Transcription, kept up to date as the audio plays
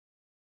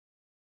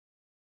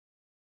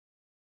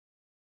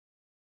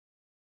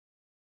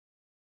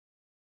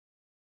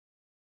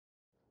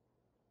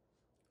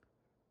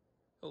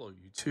Hello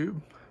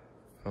YouTube.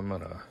 I'm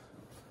gonna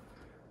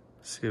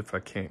see if I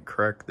can't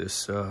crack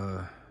this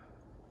Yamaha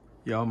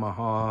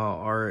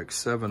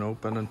RX7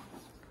 open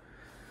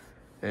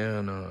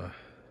and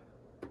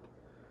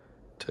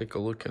take a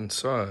look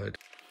inside.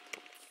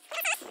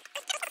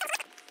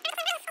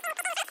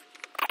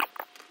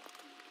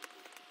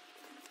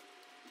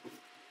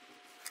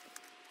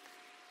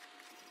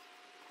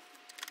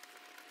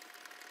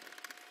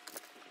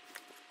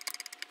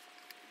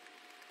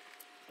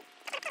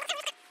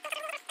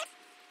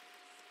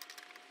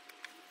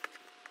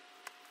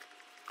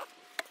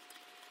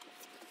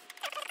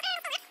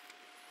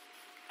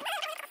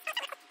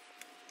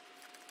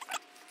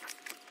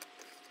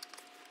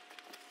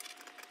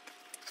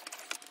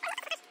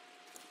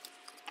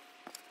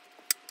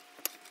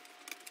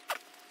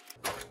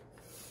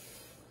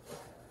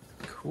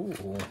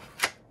 Cool.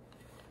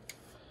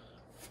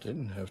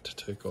 Didn't have to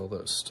take all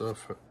that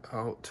stuff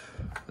out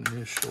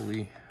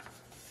initially.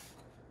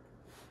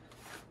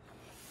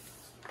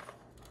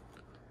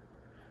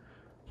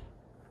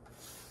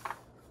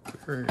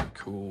 Very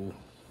cool.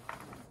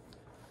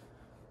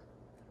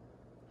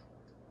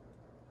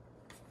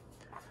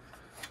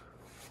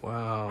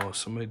 Wow,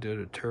 somebody did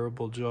a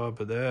terrible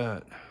job of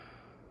that.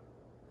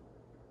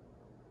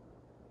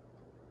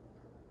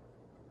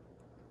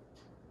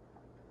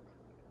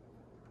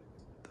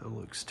 That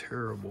looks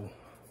terrible.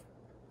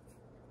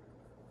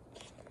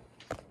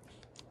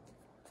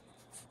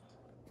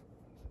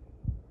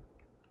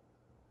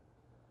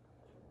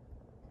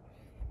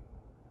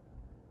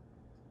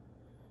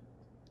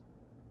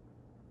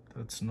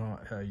 That's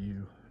not how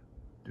you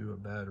do a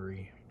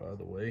battery, by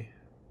the way.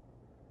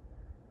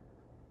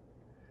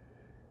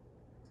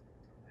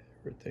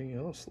 Everything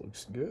else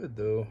looks good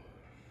though.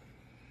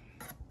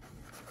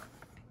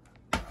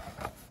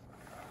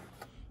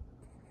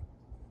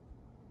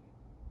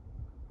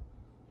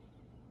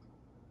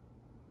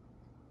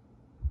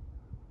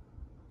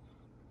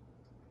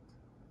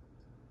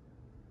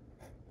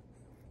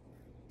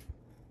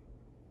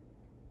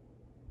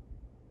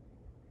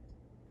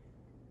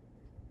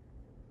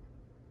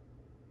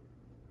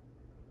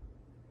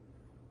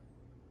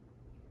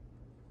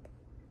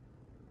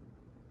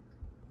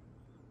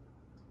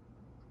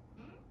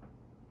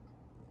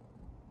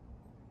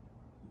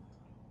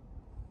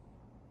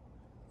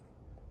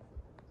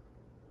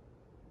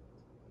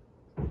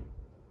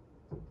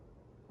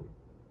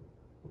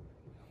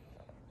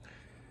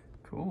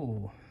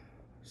 Cool.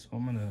 So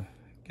I'm gonna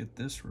get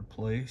this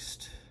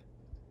replaced.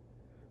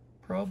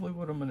 Probably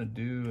what I'm gonna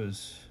do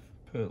is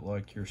put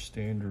like your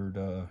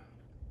standard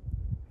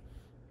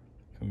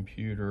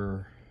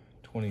computer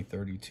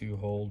 2032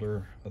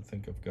 holder. I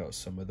think I've got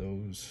some of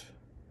those.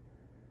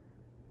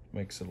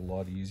 Makes it a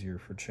lot easier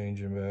for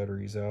changing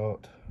batteries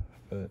out,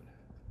 but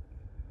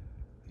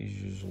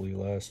these usually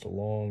last a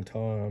long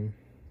time.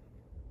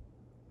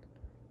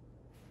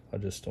 I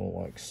just don't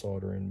like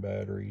soldering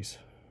batteries.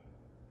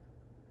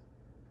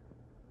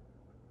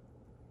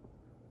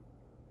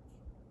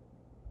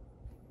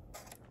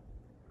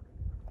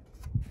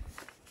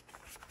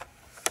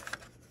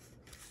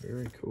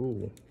 Very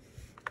cool.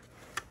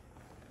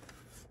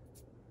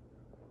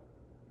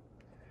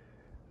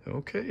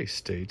 Okay,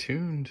 stay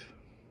tuned.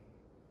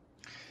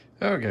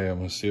 Okay, I'm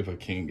gonna see if I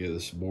can't get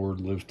this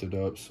board lifted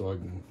up so I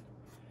can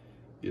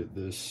get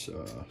this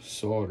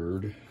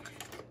soldered.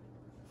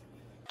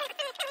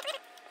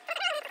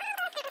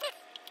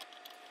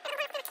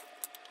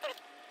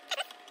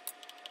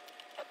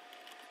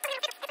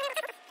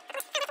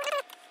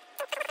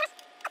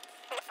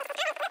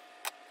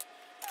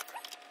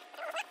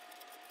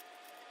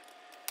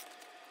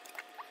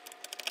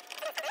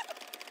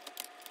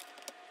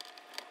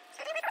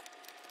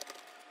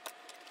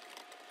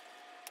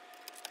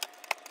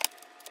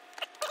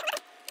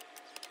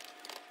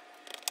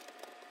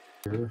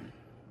 Here,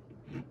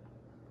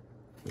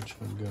 which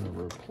I'm going to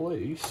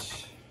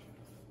replace.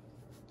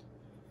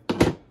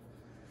 I'm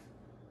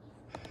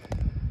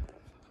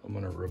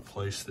going to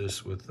replace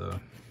this with a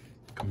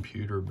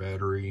computer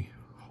battery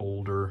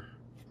holder.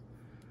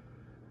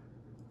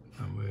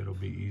 That way it'll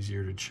be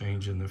easier to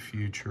change in the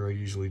future. I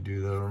usually do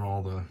that on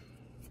all the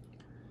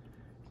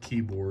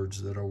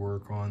keyboards that I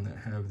work on that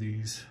have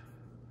these.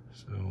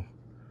 So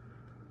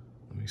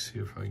let me see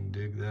if I can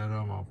dig that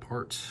out of my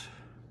parts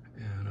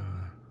and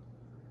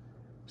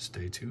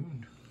stay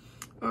tuned.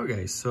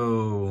 Okay,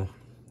 so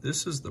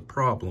this is the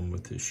problem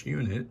with this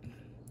unit.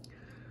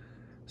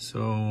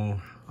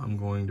 So I'm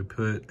going to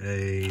put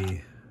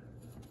this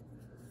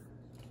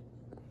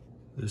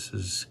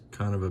is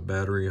kind of a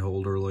battery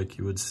holder like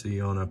you would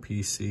see on a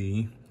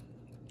PC.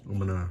 I'm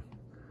gonna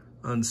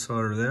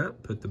unsolder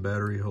that, put the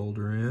battery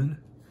holder in,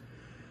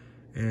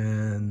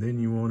 and then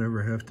you won't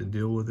ever have to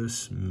deal with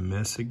this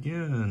mess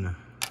again.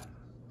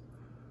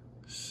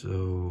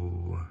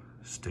 So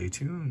stay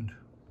tuned.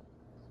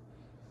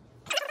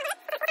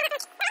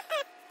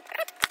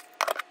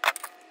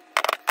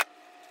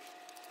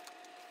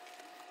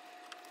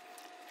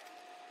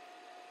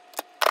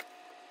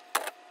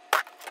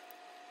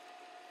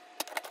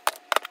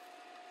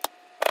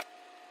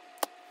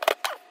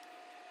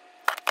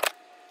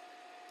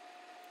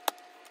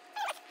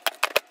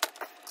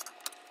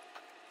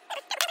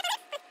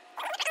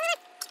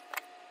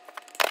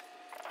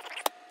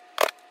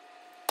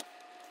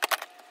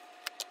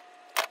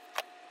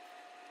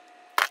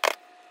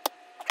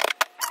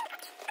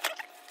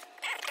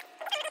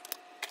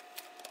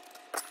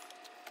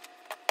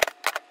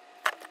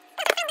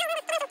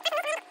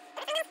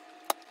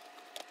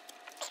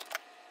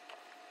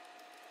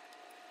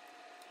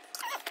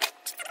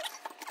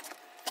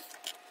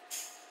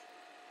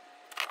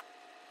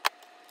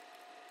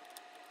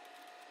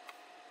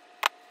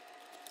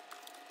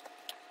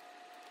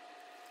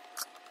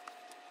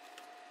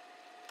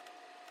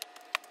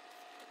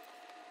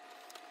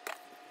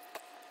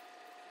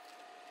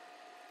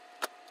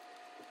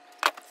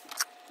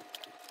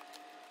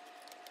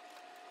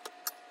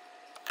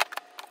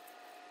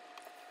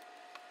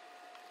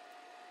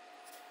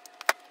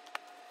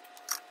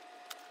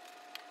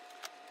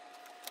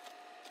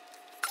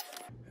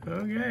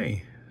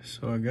 Okay,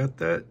 so I got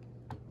that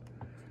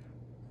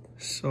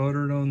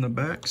soldered on the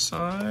back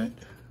side,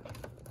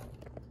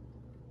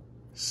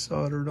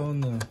 soldered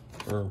on the,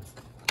 or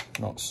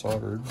not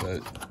soldered,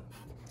 but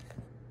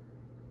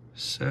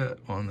set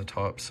on the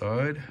top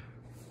side.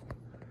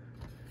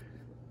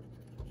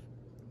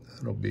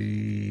 That'll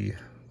be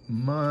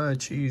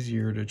much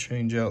easier to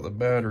change out the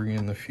battery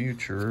in the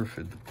future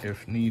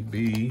if need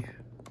be.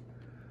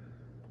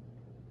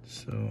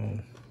 So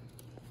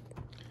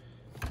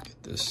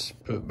get this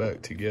put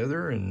back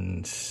together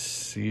and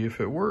see if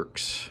it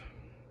works.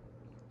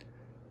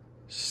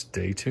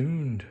 Stay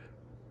tuned.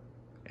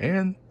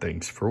 And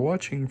thanks for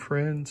watching,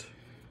 friends.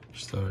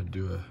 Just thought I'd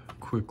do a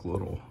quick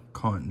little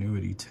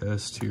continuity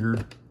test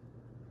here.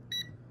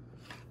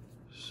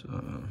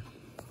 So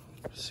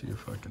see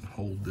if I can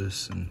hold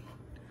this and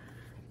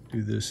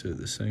do this at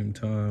the same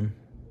time.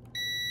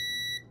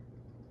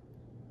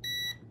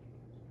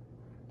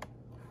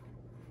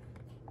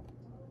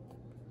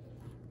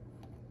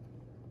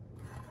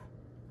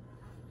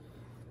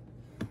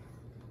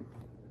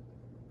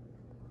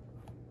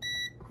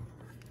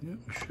 Yep,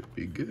 should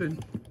be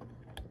good.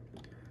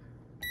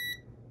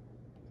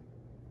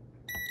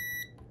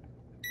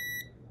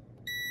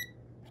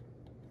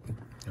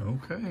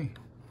 Okay,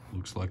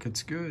 looks like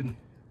it's good.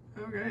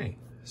 Okay,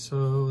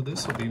 so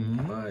this will be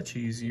much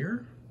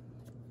easier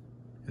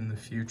in the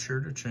future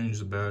to change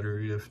the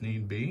battery if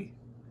need be.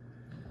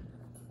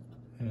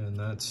 And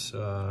that's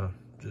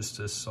just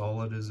as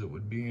solid as it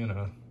would be in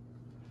a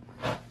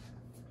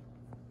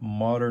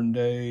modern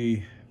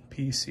day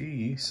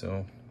PC.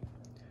 So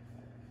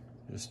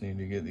just need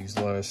to get these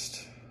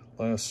last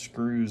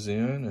screws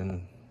in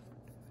and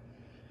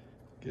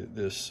get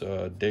this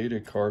data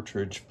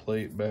cartridge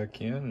plate back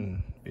in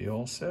and be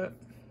all set.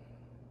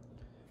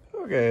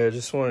 Okay, I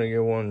just want to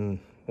get one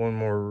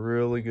more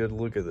really good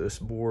look at this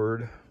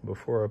board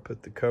before I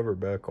put the cover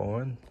back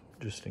on,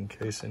 just in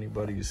case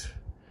anybody's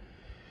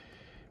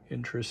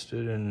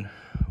interested in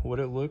what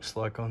it looks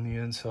like on the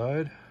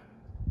inside.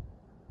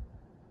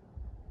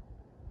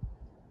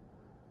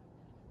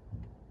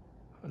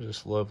 I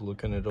just love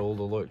looking at old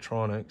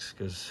electronics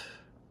because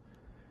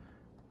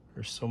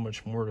there's so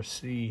much more to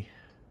see.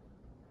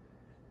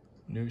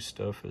 New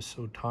stuff is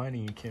so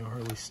tiny you can't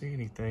hardly see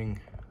anything.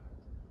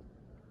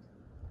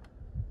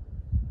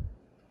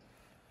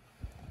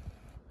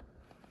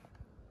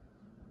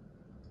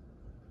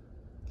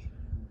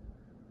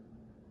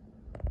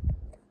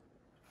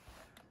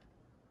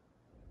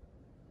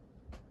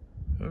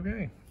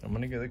 Okay, I'm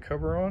gonna get the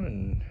cover on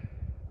and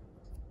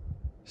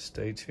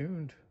stay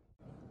tuned.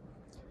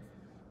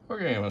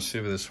 Okay, I'm gonna see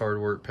if this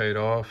hard work paid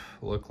off.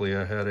 Luckily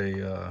I had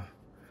a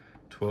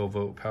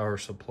 12-volt power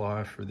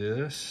supply for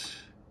this.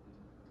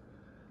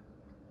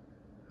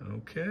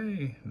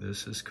 Okay,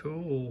 this is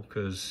cool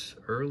because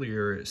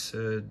earlier it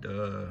said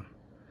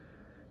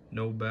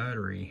no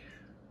battery.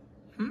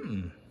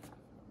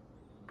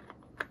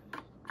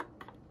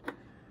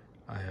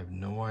 I have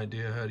no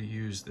idea how to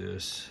use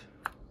this.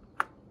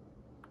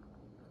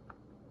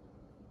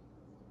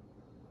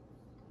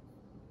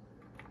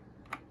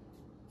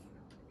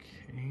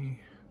 Okay,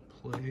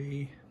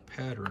 play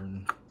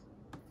pattern.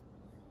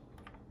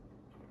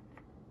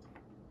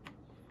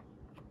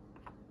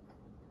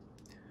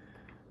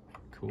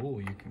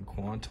 Cool, you can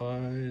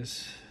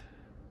quantize.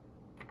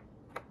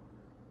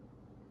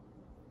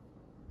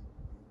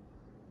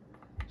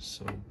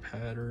 So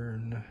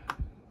pattern.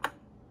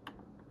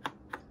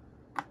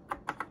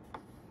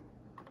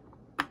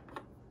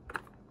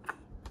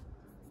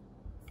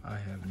 I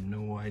have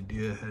no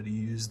idea how to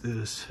use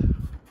this.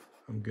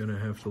 I'm gonna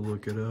have to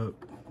look it up.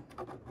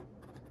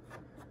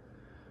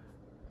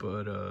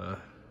 But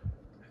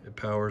it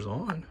powers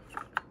on.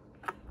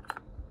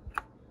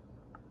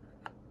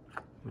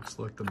 Looks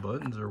like the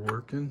buttons are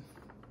working.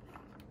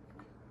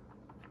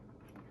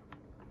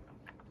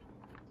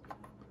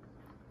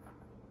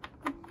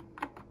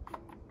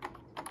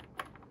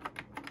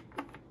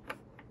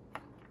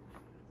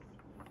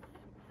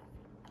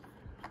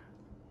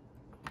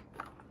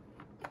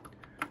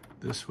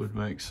 This would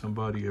make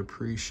somebody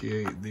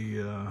appreciate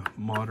the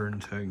modern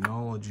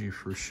technology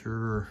for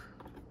sure.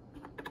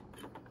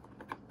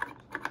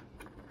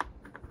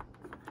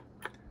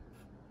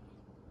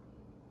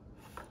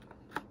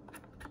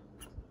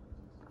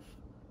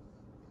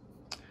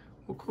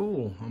 Well,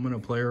 cool. I'm gonna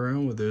play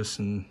around with this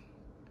and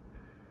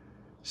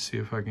see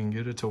if I can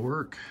get it to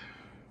work.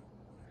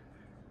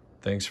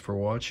 Thanks for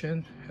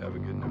watching. Have a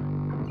good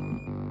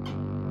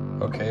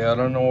night. Okay, I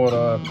don't know what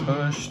I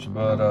pushed,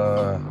 but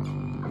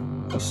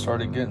I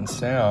started getting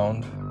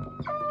sound.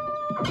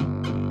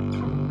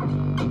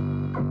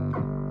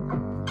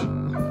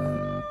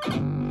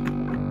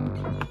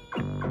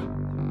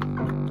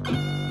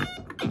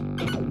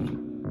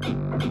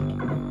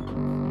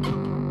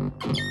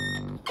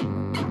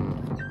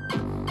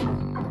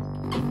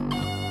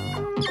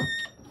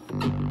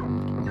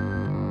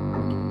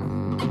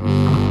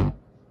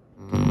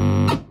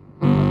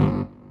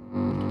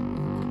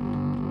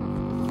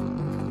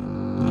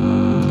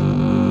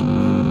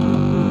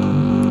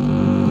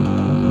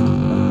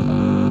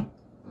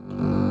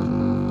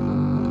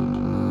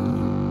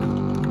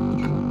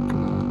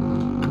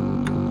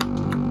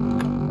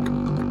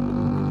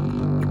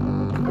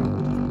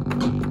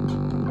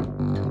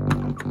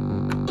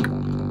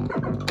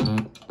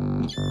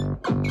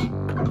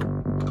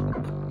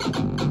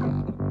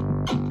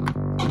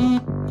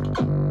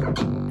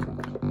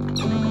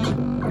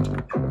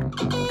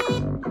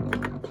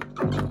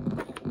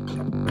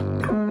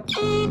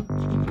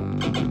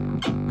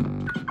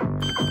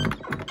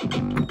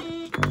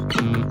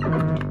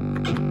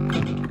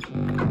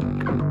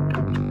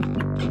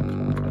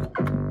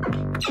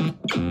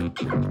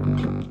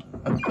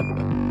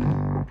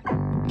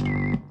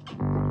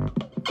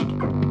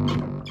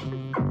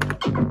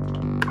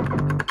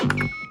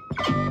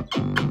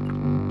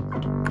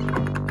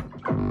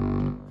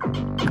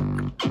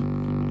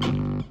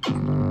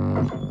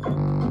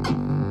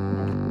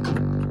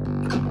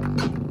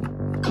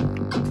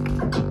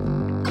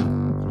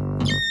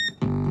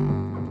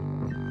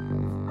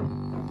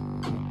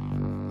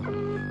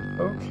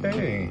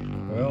 Okay,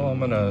 well, I'm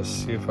gonna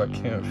see if I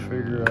can't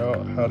figure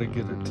out how to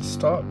get it to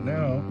stop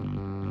now.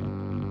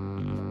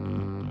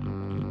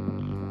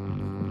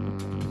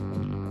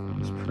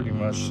 It's pretty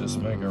much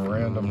just making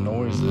random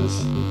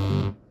noises.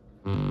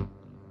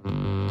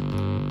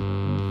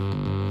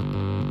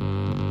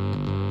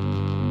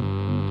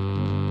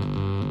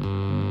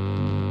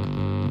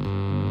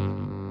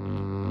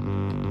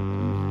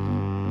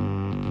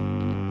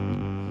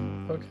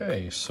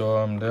 Okay, so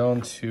I'm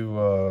down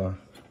to,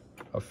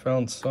 I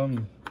found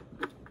some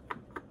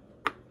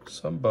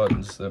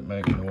buttons that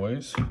make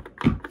noise.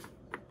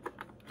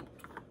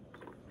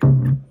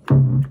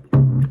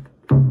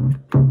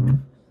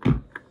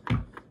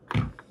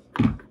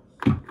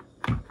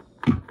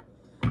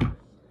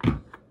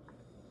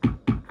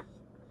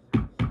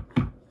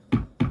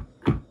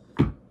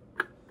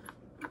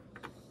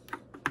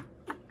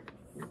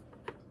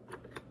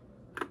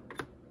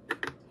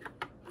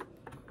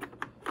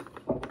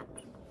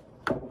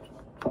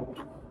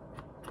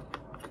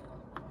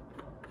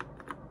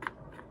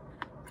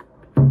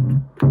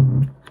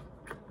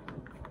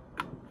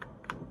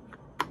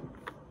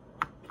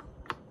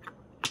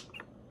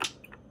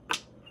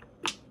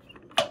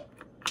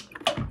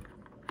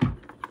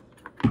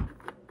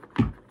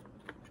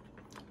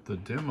 The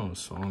demo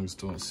songs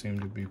don't seem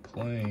to be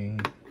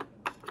playing,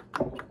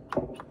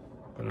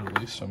 but at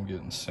least I'm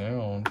getting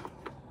sound.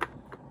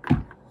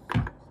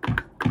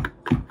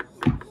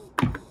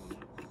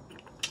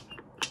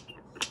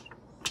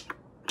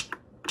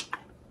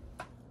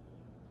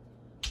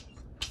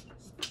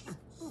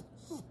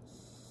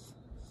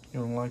 You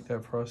don't like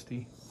that,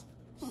 Frosty?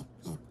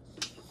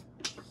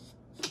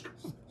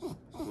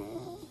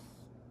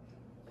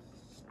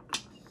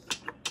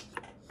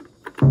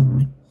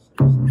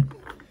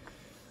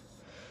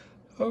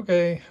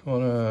 Okay, I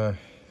want to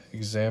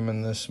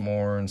examine this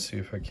more and see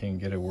if I can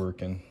get it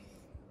working.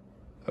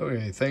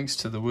 Okay, thanks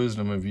to the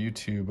wisdom of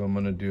YouTube, I'm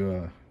going to do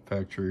a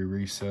factory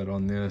reset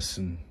on this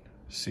and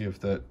see if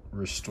that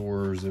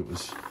restores. It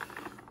was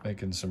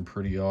making some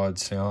pretty odd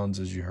sounds,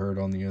 as you heard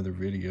on the other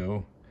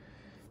video.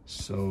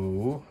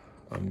 So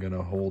I'm going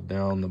to hold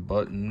down the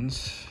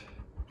buttons.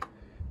 I'm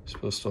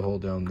supposed to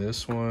hold down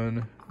this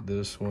one,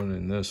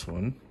 and this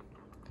one.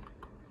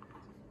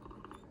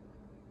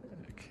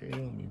 Okay,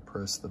 let me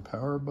press the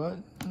power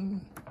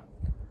button.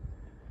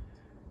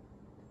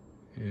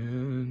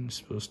 And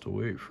supposed to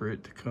wait for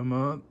it to come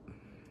up.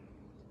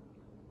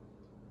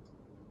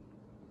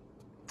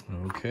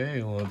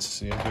 Okay, let's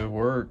see if it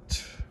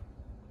worked.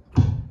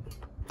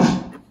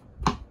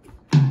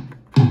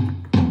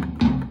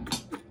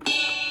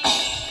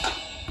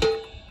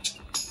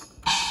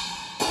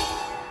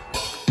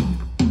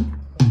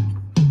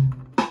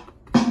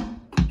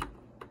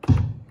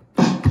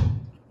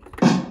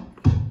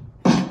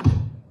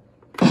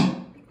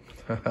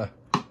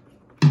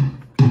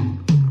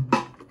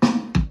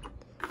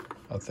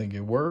 I think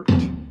it worked.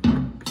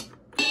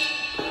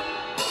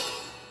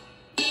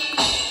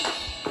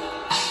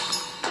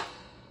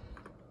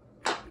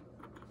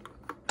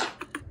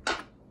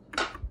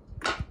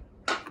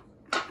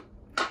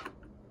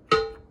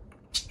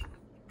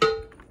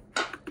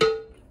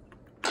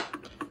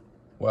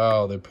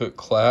 Wow, they put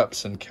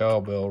claps and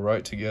cowbell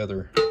right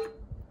together.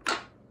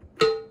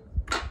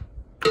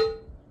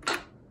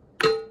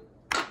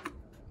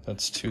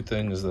 That's two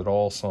things that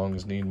all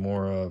songs need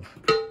more of.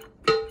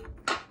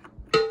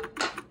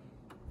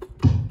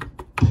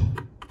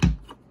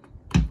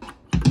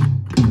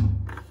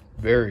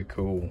 Very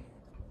cool.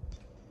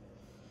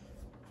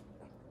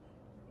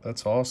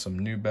 That's awesome.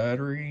 New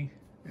battery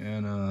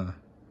and a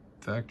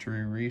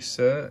factory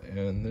reset,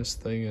 and this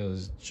thing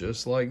is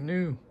just like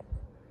new.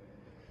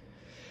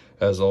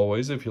 As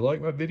always, if you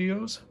like my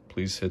videos,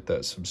 please hit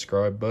that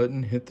subscribe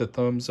button, hit the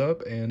thumbs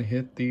up, and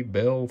hit the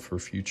bell for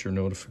future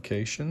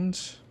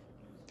notifications.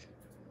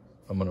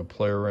 I'm going to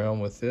play around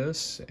with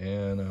this,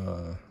 and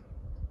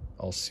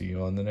I'll see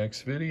you on the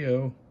next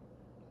video.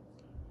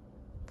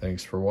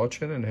 Thanks for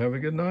watching, and have a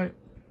good night.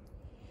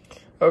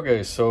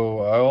 Okay, so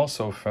I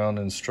also found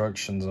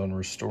instructions on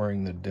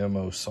restoring the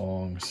demo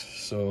songs.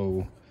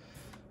 So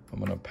I'm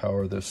going to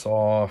power this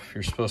off.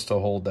 You're supposed to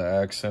hold the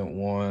accent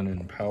one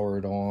and power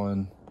it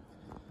on.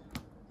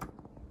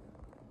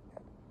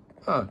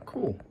 Ah,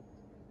 cool.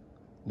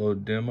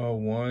 Load demo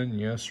 1,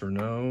 yes or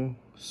no.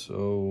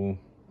 So,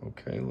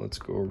 okay, let's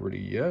go over to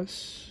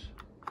yes.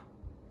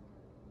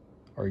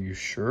 Are you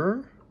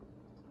sure?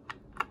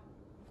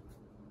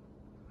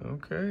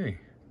 Okay.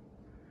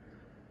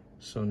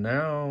 So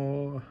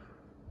now,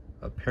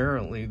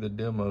 apparently the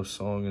demo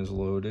song is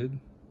loaded.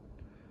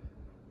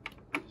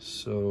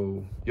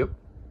 So, yep.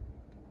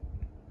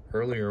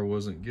 Earlier I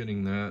wasn't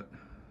getting that.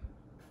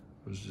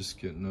 I was just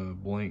getting a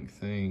blank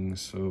thing,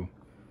 so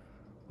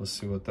let's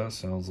see what that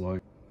sounds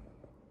like.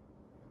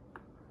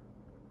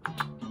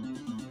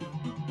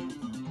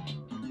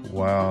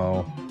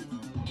 Wow.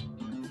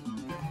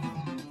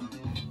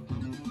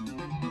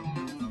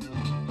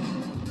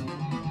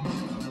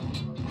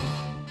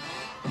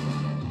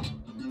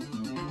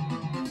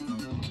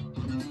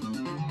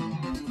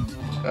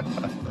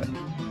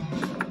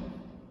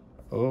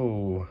 Oh.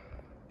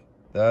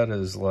 That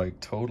is like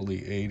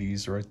totally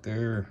 80s right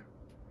there.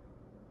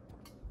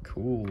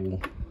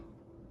 Cool.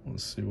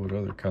 Let's see what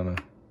other kind of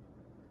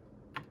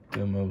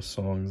demo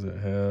songs it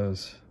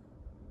has.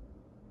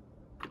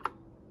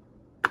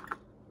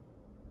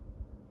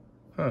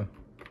 Huh.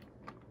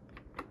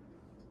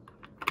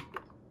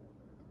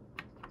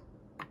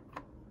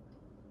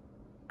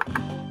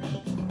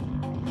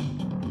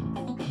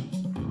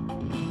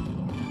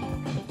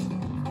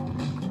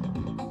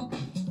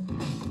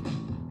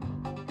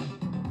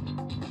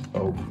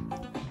 Oh,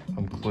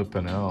 I'm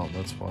clipping out.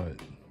 That's why it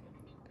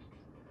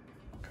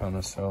kind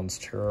of sounds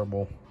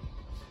terrible.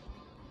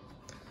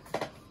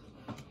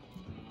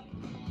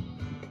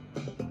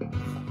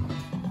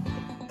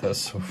 That's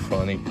so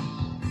funny.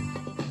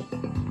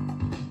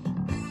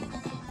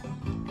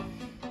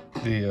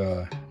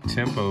 The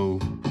tempo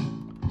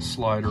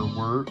slider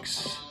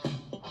works.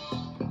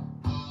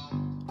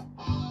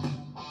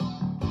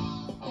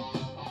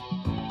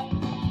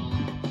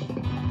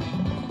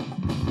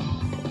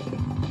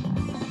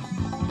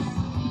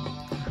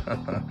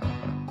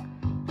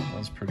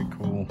 That's pretty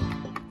cool.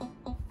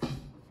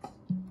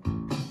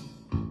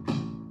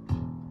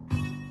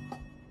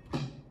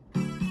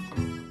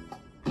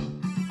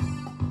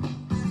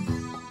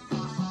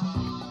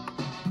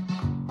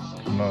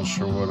 I'm not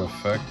sure what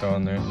effect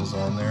on there is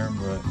on there,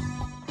 but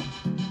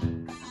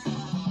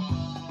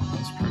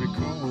that's pretty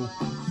cool.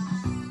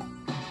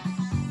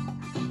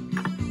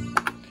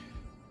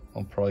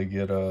 I'll probably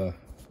get a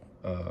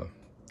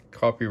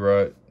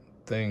copyright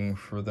thing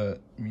for that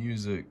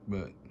music,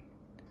 but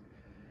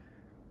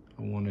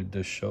I wanted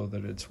to show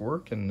that it's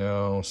working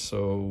now,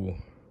 so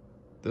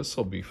this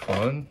will be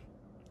fun.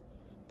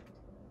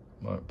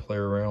 Might play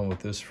around with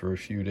this for a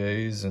few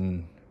days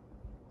and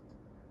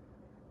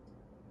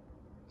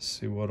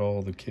see what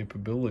all the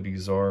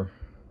capabilities are.